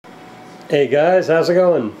Hey guys, how's it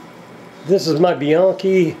going? This is my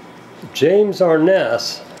Bianchi James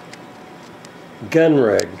Arness gun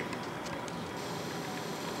rig.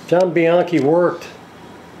 John Bianchi worked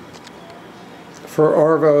for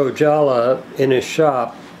Arvo Ojala in his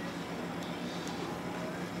shop,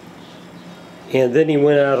 and then he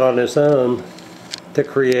went out on his own to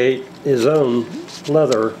create his own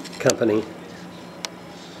leather company.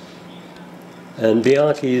 And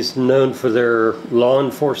Bianchi's known for their law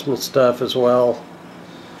enforcement stuff as well.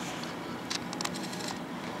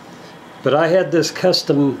 But I had this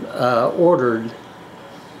custom ordered,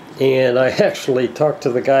 and I actually talked to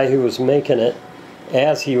the guy who was making it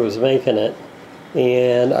as he was making it,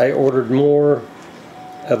 and I ordered more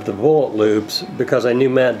of the bullet loops because I knew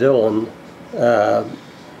Matt Dillon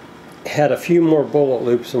had a few more bullet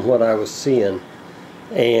loops than what I was seeing,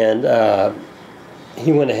 and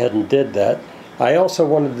he went ahead and did that. I also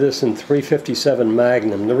wanted this in 357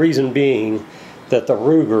 Magnum, the reason being that the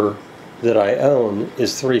Ruger that I own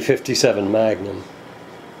is 357 Magnum.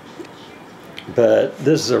 But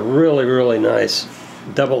this is a really, really nice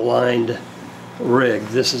double-lined rig.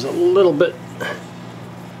 This is a little bit...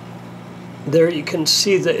 There you can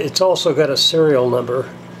see that it's also got a serial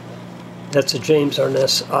number. That's a James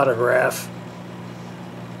Arness autograph.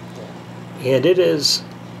 And it is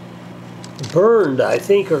burned, I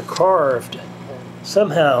think, or carved.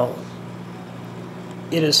 Somehow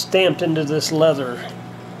it is stamped into this leather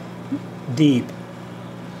deep.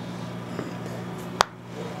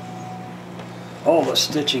 All the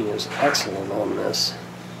stitching is excellent on this.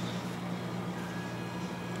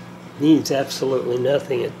 Needs absolutely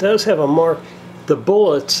nothing. It does have a mark. The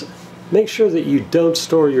bullets, make sure that you don't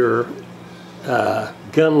store your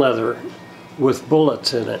gun leather with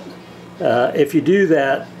bullets in it. If you do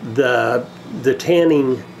that, the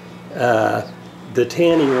tanning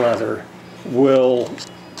leather will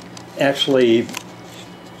actually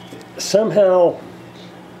somehow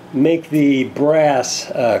make the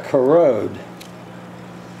brass corrode,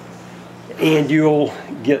 and you'll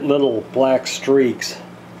get little black streaks.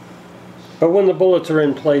 But when the bullets are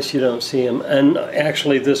in place, you don't see them. And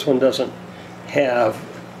actually, this one doesn't have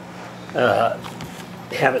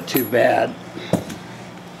it too bad.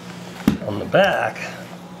 On the back,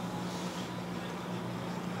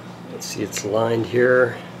 let's see, it's lined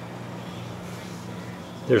here.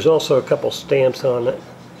 There's also a couple stamps on it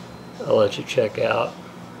I'll let you check out.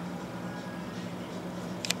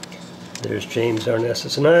 There's James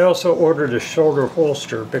Arness. And I also ordered a shoulder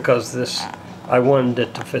holster because I wanted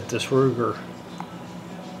it to fit this Ruger.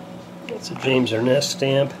 It's a James Arness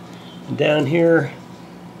stamp. And down here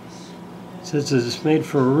it says it's made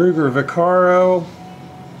for Ruger Vaquero,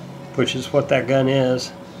 which is what that gun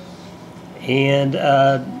is. And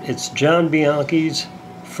it's John Bianchi's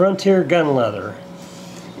Frontier Gun Leather.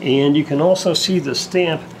 And you can also see the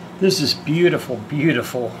stamp. This is beautiful,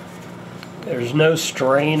 beautiful. There's no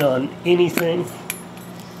strain on anything.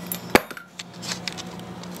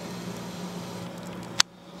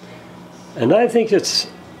 And I think it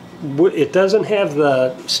doesn't have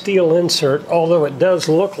the steel insert, although it does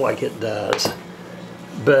look like it does.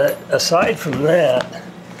 But aside from that,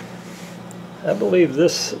 I believe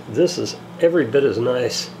this is every bit as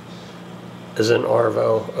nice as an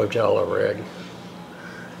Arvo Ojala rig.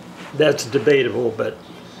 That's debatable, but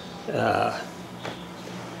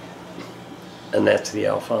and that's the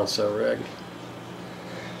Alfonso rig.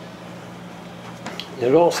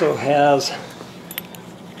 It also has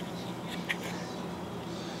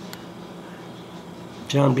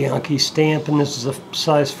John Bianchi stamp, and this is a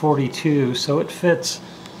size 42, so it fits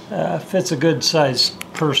a good sized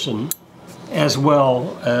person, as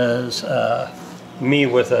well as me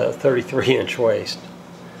with a 33-inch waist.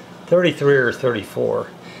 33 or 34.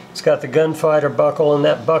 It's got the gunfighter buckle, and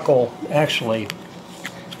that buckle actually,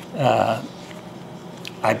 I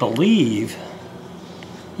believe,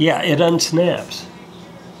 yeah, it unsnaps.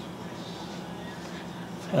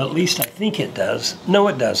 At least I think it does. No,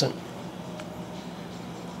 it doesn't.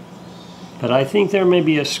 But I think there may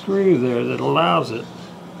be a screw there that allows it.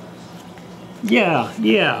 Yeah,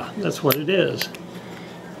 that's what it is.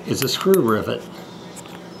 It's a screw rivet.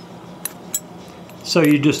 So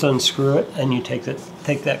you just unscrew it and you take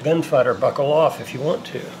that gunfighter buckle off if you want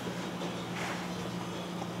to.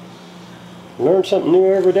 Learn something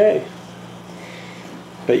new every day.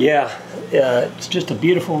 But yeah, it's just a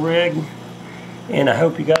beautiful rig, and I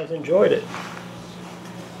hope you guys enjoyed it.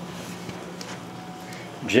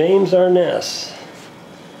 James Arness.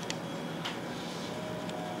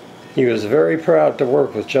 He was very proud to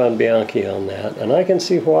work with John Bianchi on that, and I can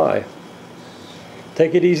see why.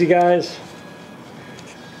 Take it easy, guys.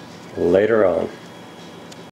 Later on.